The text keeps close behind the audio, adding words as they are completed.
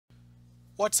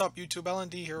What's up, YouTube?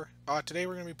 LND here. Today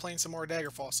we're gonna be playing some more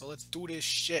Daggerfall, so let's do this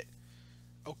shit.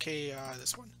 Okay,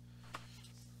 this one.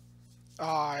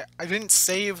 I didn't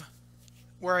save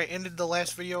where I ended the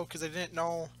last video because I didn't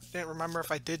remember if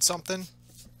I did something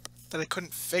that I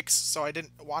couldn't fix, so I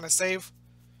didn't want to save.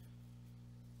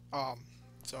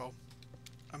 So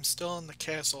I'm still in the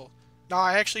castle. Now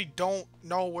I actually don't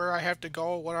know where I have to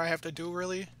go, what I have to do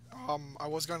really. I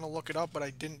was gonna look it up, but I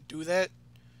didn't do that.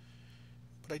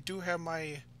 But I do have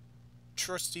my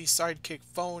trusty sidekick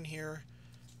phone here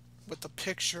with the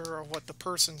picture of what the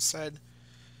person said.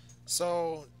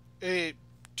 So it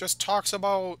just talks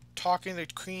about talking to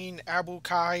Queen Abu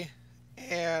Kai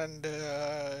and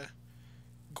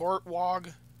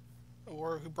Gortwog,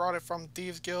 or who brought it from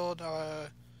Thieves Guild.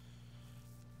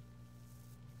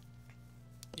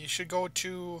 You should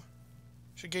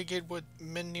get with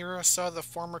Minirasa, the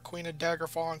former Queen of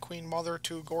Daggerfall and Queen Mother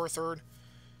to Gorthard.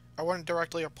 I wouldn't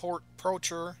directly approach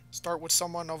her. Start with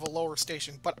someone of a lower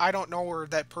station, but I don't know where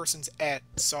that person's at,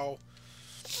 so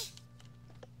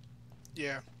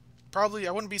yeah. Probably,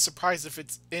 I wouldn't be surprised if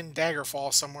it's in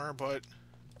Daggerfall somewhere, but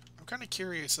I'm kind of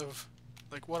curious of,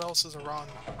 like, what else is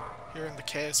around here in the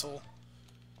castle.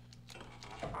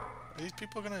 Are these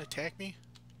people gonna attack me?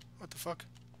 What the fuck?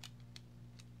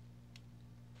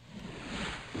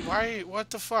 Why? What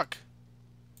the fuck?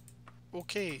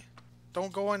 Okay.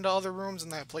 Don't go into other rooms in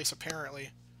that place,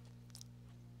 apparently.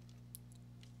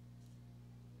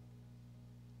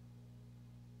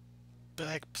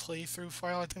 Back playthrough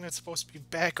file? I think that's supposed to be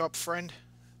backup, friend.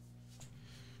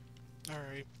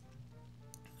 Alright.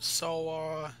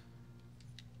 So,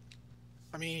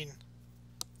 I mean,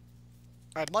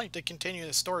 I'd like to continue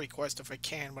the story quest if I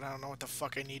can, but I don't know what the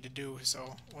fuck I need to do,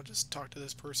 so we'll just talk to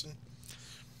this person.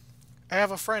 I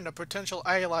have a friend, a potential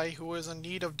ally, who is in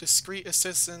need of discreet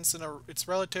assistance in its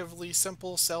relatively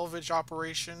simple salvage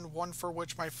operation, one for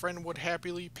which my friend would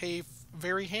happily pay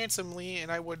very handsomely and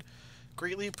I would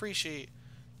greatly appreciate.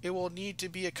 It will need to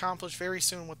be accomplished very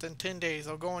soon, within 10 days.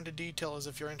 I'll go into details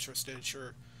if you're interested,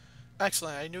 sure.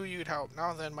 Excellent, I knew you'd help.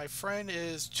 Now then, my friend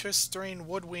is Tristrain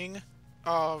Woodwing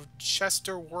of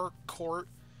Chesterwork Court.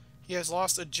 He has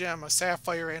lost a gem, a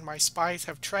sapphire, and my spies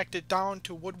have tracked it down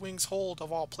to Woodwing's hold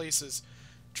of all places.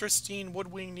 Tristine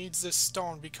Woodwing needs this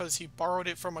stone because he borrowed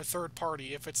it from a third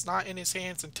party. If it's not in his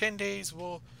hands in 10 days,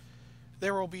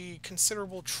 there will be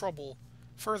considerable trouble.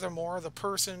 Furthermore, the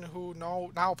person who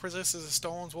now possesses the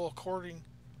stones will, according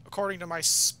to my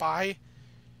spy,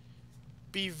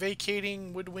 be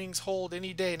vacating Woodwing's hold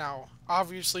any day now.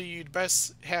 Obviously, you'd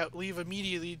best leave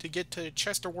immediately to get to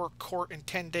Chesterwork Court in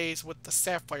 10 days with the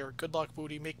sapphire. Good luck,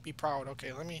 Booty. Make me proud.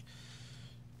 Okay, let me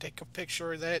take a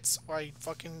picture of that so I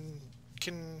fucking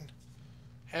can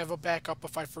have a backup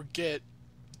if I forget.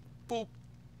 Boop.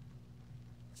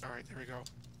 Alright, there we go.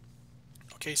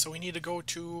 Okay, so we need to go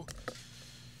to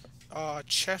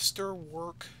Chester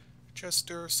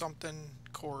something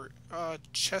Court.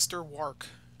 Chesterwark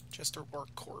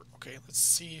Court. Okay, let's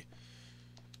see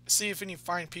if any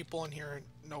fine people in here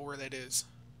know where that is.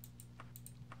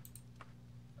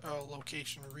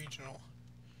 Location regional.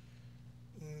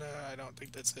 Nah, I don't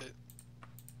think that's it.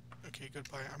 Okay,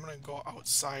 goodbye. I'm gonna go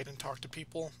outside and talk to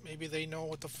people. Maybe they know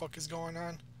what the fuck is going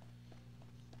on.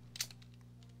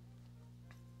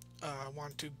 I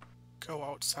want to go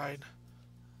outside.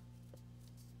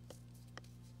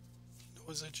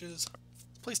 Nose itches. This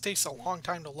place takes a long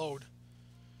time to load.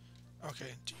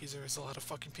 Okay, geez, there's a lot of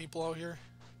fucking people out here.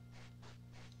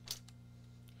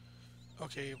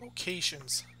 Okay,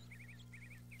 locations.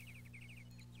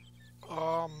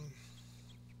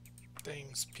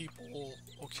 Things, people,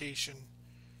 location.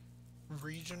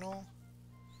 Regional.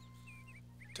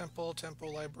 Temple,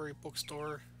 library,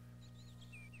 bookstore.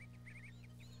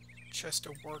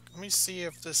 Chesterwork. Let me see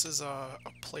if this is a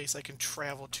place I can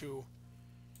travel to.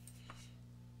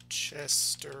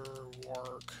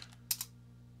 Chesterwork.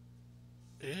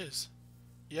 It is.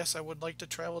 Yes, I would like to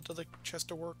travel to the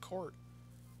Chesterwork Court.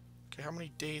 Okay, how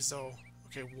many days though?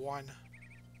 Okay, 1.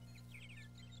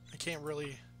 I can't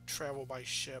really travel by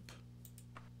ship.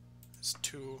 It's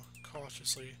 2.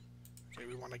 Cautiously. Okay,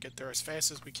 we want to get there as fast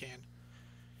as we can.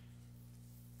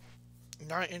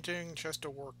 Not entering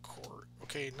Chesterwork Court.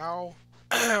 Okay, now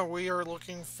we are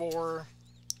looking for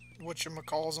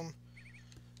whatchamacalls'em.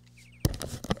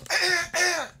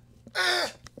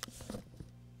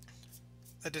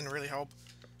 That didn't really help.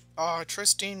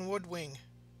 Tristine Woodwing.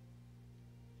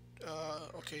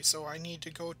 Okay, so I need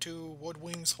to go to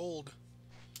Woodwing's hold.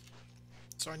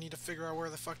 So I need to figure out where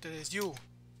the fuck that is. You!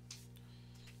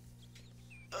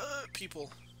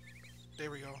 People. There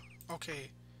we go.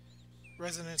 Okay.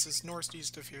 Residence is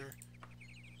northeast of here.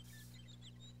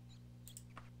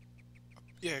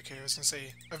 Yeah, okay, I was gonna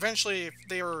say, eventually,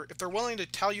 if they're willing to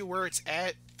tell you where it's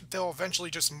at, they'll eventually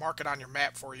just mark it on your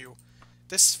map for you.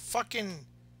 This fucking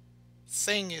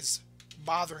thing is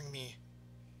bothering me.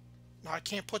 No, I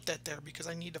can't put that there because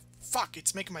I need to... Fuck,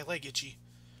 it's making my leg itchy.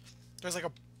 There's like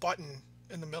a button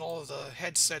in the middle of the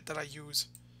headset that I use.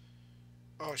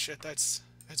 Oh shit, that's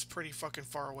pretty fucking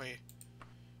far away.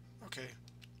 Okay.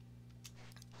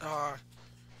 Uh...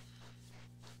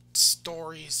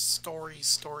 Stories.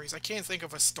 I can't think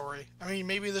of a story. I mean,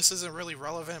 maybe this isn't really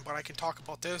relevant, but I can talk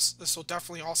about this. This will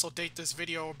definitely also date this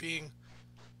video being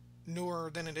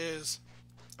newer than it is.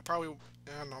 I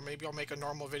don't know, maybe I'll make a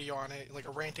normal video on it, like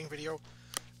a ranting video.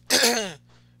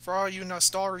 For all you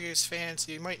Nostalrius fans,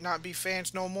 you might not be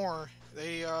fans no more.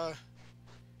 They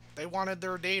wanted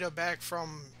their data back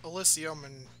from Elysium,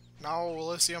 and now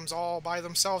Elysium's all by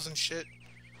themselves and shit.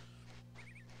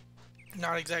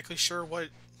 Not exactly sure why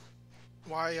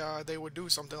they would do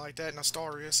something like that,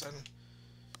 Nostalrius, and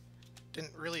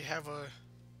didn't really have a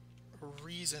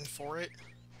reason for it.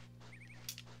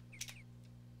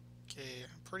 Okay,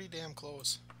 I'm pretty damn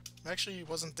close. Actually,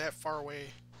 wasn't that far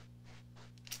away.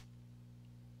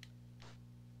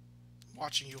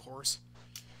 Watching you, horse.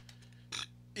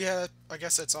 Yeah, I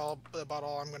guess that's about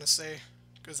all I'm gonna say,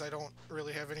 because I don't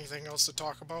really have anything else to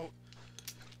talk about.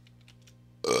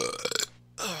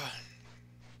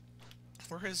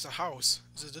 Where is the house?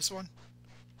 Is it this one?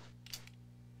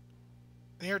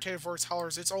 An irritated voice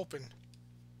hollers, it's open.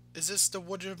 Is this the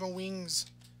Woodman Wings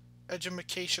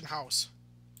education house?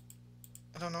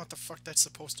 I don't know what the fuck that's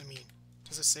supposed to mean.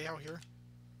 Does it say out here?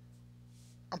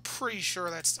 I'm pretty sure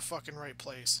that's the fucking right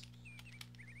place.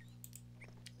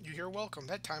 You're welcome.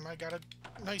 That time I got a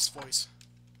nice voice.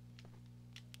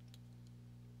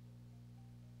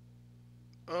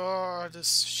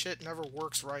 This shit never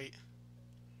works right.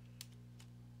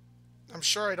 I'm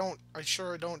sure I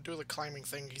don't do the climbing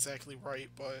thing exactly right,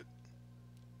 but...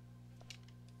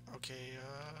 Okay,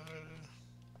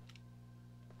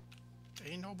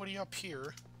 ain't nobody up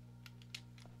here.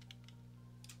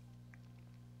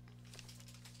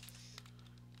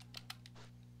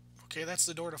 Okay, that's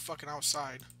the door to fucking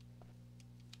outside.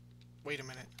 Wait a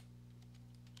minute.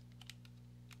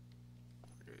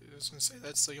 I was gonna say,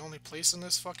 that's the only place in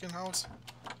this fucking house?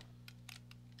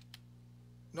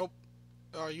 Nope.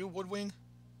 You Woodwing?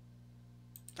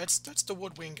 That's the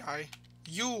Woodwing guy.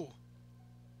 You!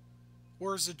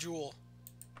 Where's the jewel?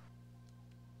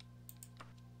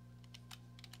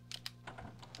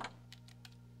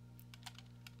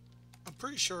 I'm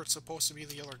pretty sure it's supposed to be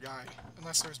the other guy,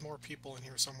 unless there's more people in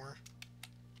here somewhere.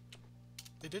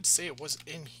 They did say it was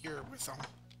in here with them.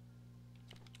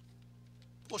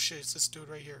 Bullshit, it's this dude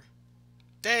right here.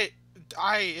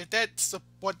 If that's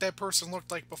what that person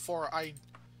looked like before,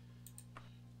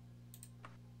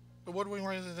 The Woodwing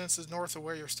residence is north of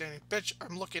where you're standing. Bitch,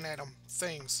 I'm looking at them.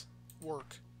 Things.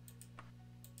 Work.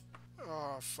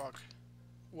 Oh, fuck.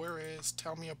 Where is?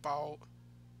 Tell me about...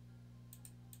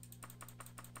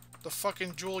 The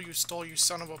fucking jewel you stole, you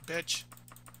son of a bitch.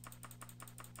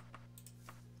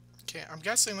 Okay, I'm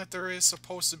guessing that there is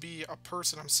supposed to be a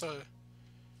person.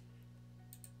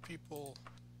 People.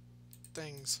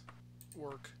 Things.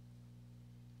 Work.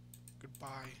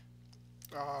 Goodbye.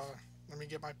 Let me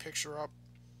get my picture up.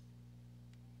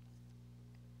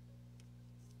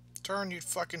 Turn, you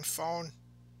fucking phone.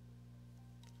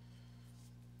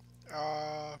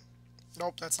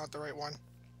 Nope, that's not the right one.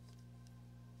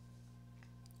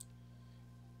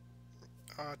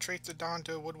 Trace the dawn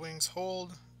to Woodwing's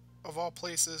hold. Of all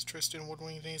places, Tristan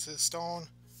Woodwing needs his stone.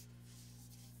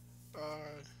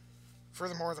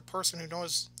 Furthermore, the person who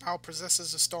knows now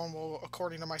possesses the stone will,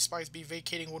 according to my spies, be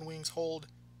vacating Woodwing's hold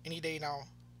any day now.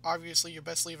 Obviously, you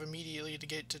best leave immediately to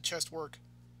get to chest work.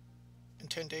 In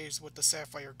 10 days with the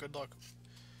sapphire. Good luck.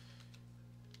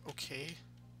 Okay.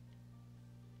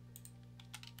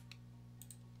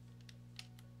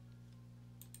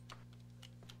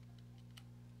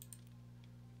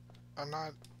 I'm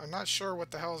not sure what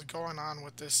the hell is going on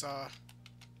with this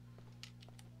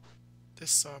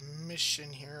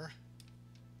mission here.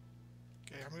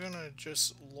 Okay, I'm gonna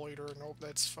just loiter. Nope,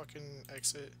 that's fucking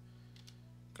exit.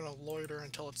 I'm gonna loiter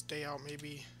until it's day out,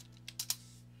 maybe.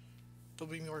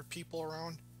 There'll be more people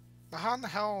around. Now how in the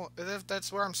hell, if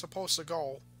that's where I'm supposed to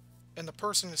go, and the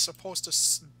person is supposed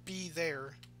to be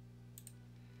there,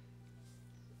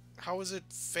 how is it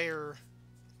fair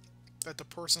that the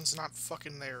person's not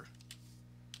fucking there?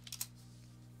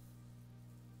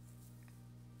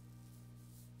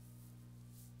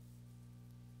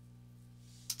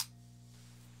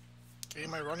 Okay,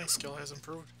 my running skill has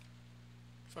improved.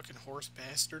 Fucking horse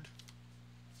bastard.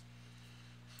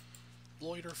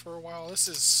 Loiter for a while. This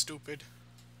is stupid.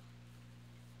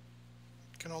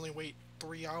 can only wait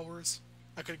 3 hours.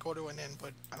 I could go to an inn,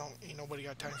 but ain't nobody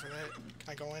got time for that. Can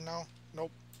I go in now?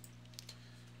 Nope.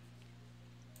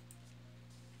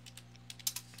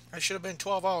 I should have been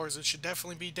 12 hours. It should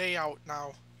definitely be day out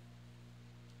now.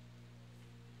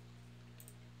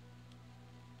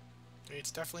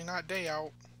 It's definitely not day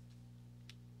out.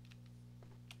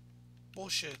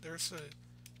 Bullshit.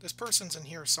 This person's in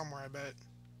here somewhere, I bet.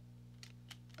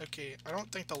 Okay, I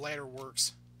don't think the ladder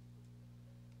works.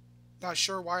 Not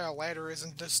sure why a ladder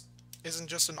isn't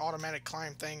just an automatic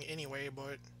climb thing anyway,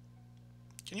 but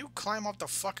can you climb up the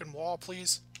fucking wall,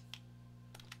 please?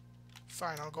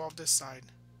 Fine, I'll go up this side.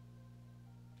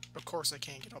 Of course I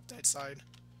can't get up that side.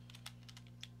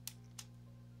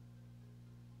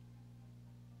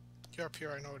 You're up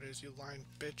here, I know it is, you lying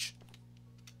bitch.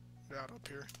 Get out up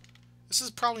here. This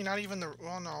is probably not even the...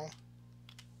 well, no.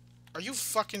 Are you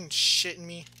fucking shitting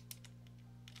me?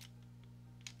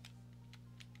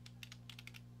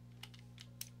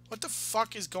 What the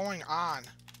fuck is going on?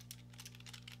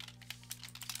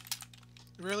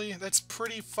 Really? That's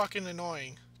pretty fucking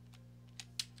annoying.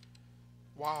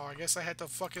 Wow, I guess I had to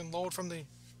fucking load from the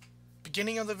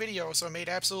beginning of the video, so I made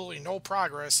absolutely no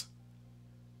progress.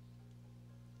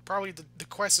 Probably the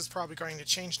quest is probably going to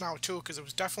change now too, because it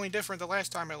was definitely different the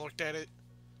last time I looked at it.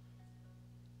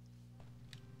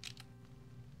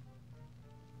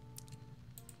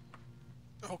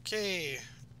 Okay.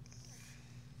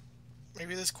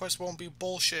 Maybe this quest won't be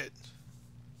bullshit.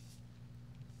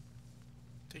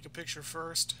 Take a picture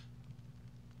first.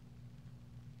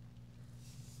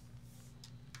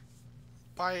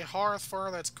 By Hearthfur,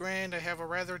 that's grand. I have a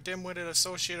rather dim-witted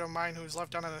associate of mine who's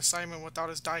left on an assignment without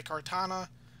his die Kartana.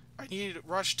 I need to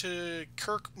rush to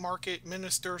Kirk Market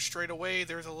Minister straight away.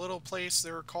 There's a little place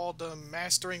there called the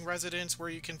Mastering Residence where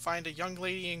you can find a young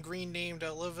lady in green named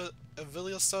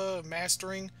Avilisa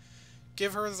Mastering.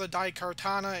 Give her the die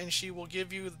Kartana and she will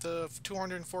give you the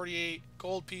 248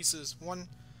 gold pieces. One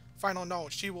final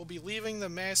note, she will be leaving the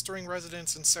Mastering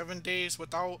Residence in 7 days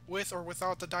with or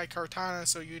without the die Kartana,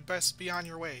 so you'd best be on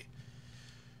your way.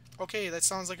 Okay, that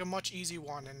sounds like a much easy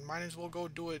one, and might as well go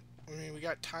do it. I mean, we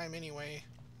got time anyway.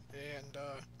 And,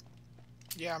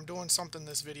 yeah, I'm doing something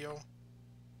this video.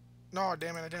 No,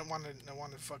 damn it, I wanted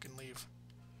to fucking leave.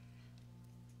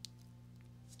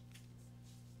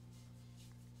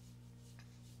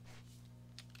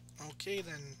 Okay,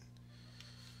 then.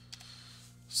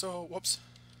 So, whoops.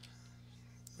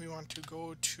 We want to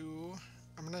go to...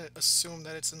 I'm gonna assume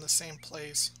that it's in the same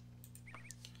place.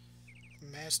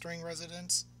 Mastering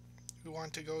Residence. We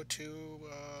want to go to,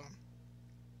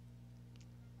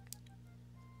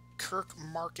 Kirk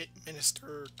Market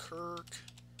Minister. Kirk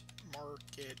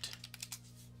Market.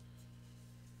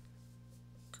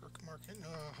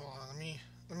 Hold on.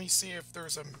 Let me see if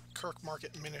there's a Kirk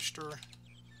Market Minister.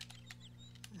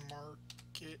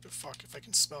 Market. Fuck, if I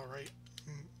can spell right.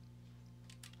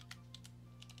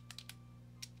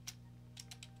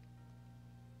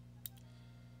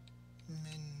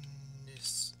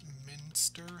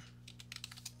 Minster.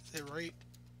 Is it right?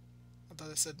 I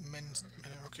thought it said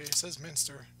okay, it says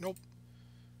Minster. Nope.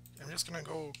 I'm just gonna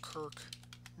go Kirk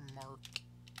Market.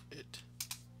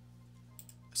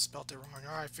 I spelled it wrong.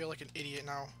 Oh, I feel like an idiot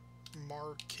now.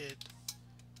 Market.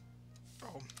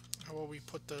 Oh, how will we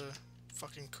put the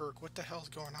fucking Kirk? What the hell's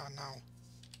going on now?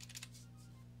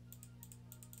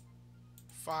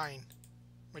 Fine.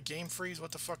 My game freeze?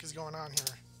 What the fuck is going on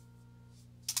here?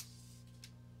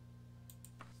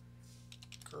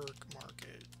 Kirk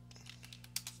Market.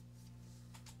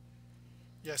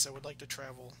 Yes, I would like to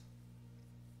travel.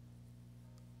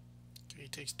 Okay,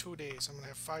 it takes 2 days. I'm gonna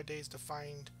have 5 days to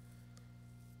find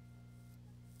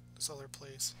this other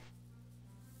place.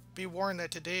 Be warned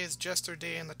that today is Jester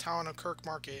Day in the town of Kirk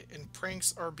Market, and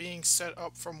pranks are being set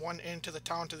up from one end to the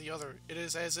town to the other. It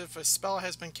is as if a spell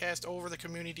has been cast over the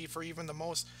community for even the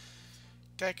most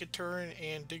taciturn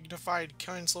and dignified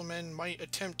councilman might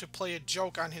attempt to play a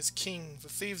joke on his king. The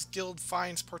Thieves Guild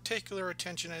finds particular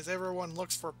attention as everyone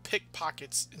looks for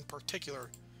pickpockets in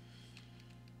particular.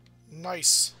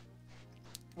 Nice.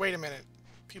 Wait a minute.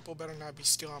 People better not be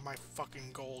stealing my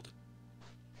fucking gold.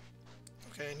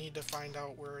 Okay, I need to find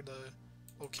out where the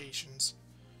locations.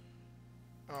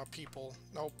 People.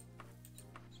 Nope.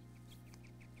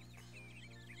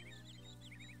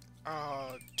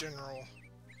 General.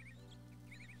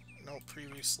 No,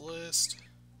 previous list.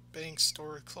 Bank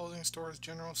stores, clothing stores,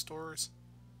 general stores.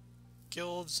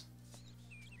 Guilds.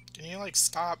 Can you, like,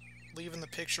 stop leaving the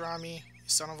picture on me, you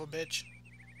son of a bitch?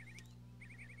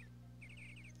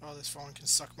 Oh, this phone can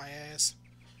suck my ass.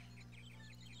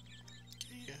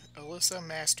 Okay, Alyssa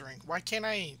Mastering. Why can't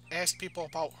I ask people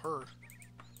about her?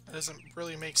 That doesn't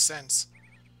really make sense.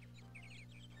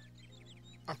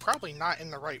 I'm probably not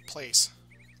in the right place.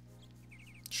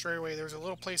 Straight away, there's a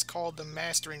little place called the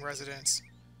Mastering Residence.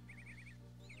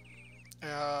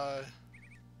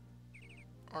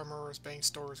 Armorers, bank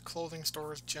stores, clothing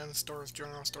stores, gem stores,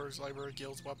 journal stores, library,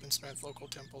 guilds, weaponsmith, local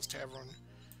temples, tavern,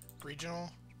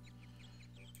 regional.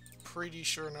 Pretty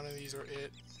sure none of these are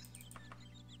it.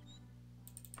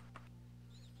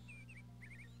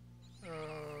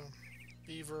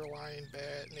 Beaver, lion,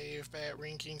 bat, knave, bat,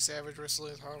 ring king, savage,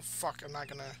 wristlet. Oh fuck, I'm not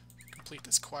gonna complete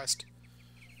this quest.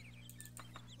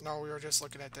 No, we were just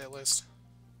looking at that list.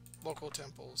 Local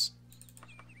temples.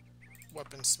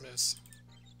 Weaponsmiths.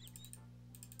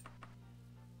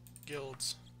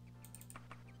 Guilds.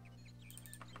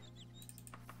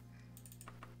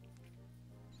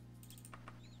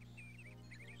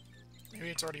 Maybe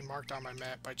it's already marked on my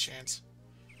map by chance.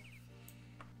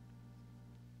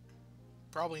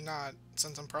 Probably not,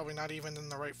 since I'm probably not even in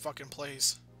the right fucking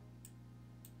place.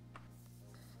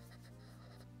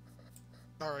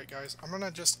 Alright guys, I'm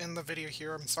gonna just end the video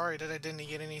here. I'm sorry that I didn't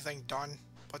get anything done,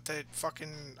 but that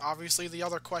fucking, obviously the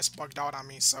other quest bugged out on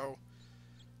me, so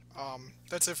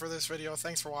that's it for this video.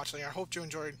 Thanks for watching. I hope you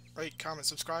enjoyed. Rate, comment,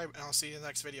 subscribe, and I'll see you in the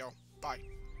next video. Bye.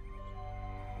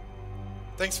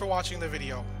 Thanks for watching the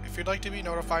video. If you'd like to be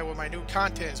notified when my new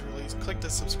content is released, click the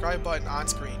subscribe button on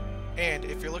screen. And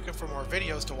if you're looking for more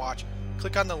videos to watch,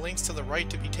 click on the links to the right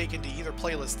to be taken to either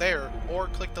playlist there, or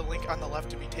click the link on the left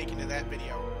to be taken to that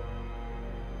video.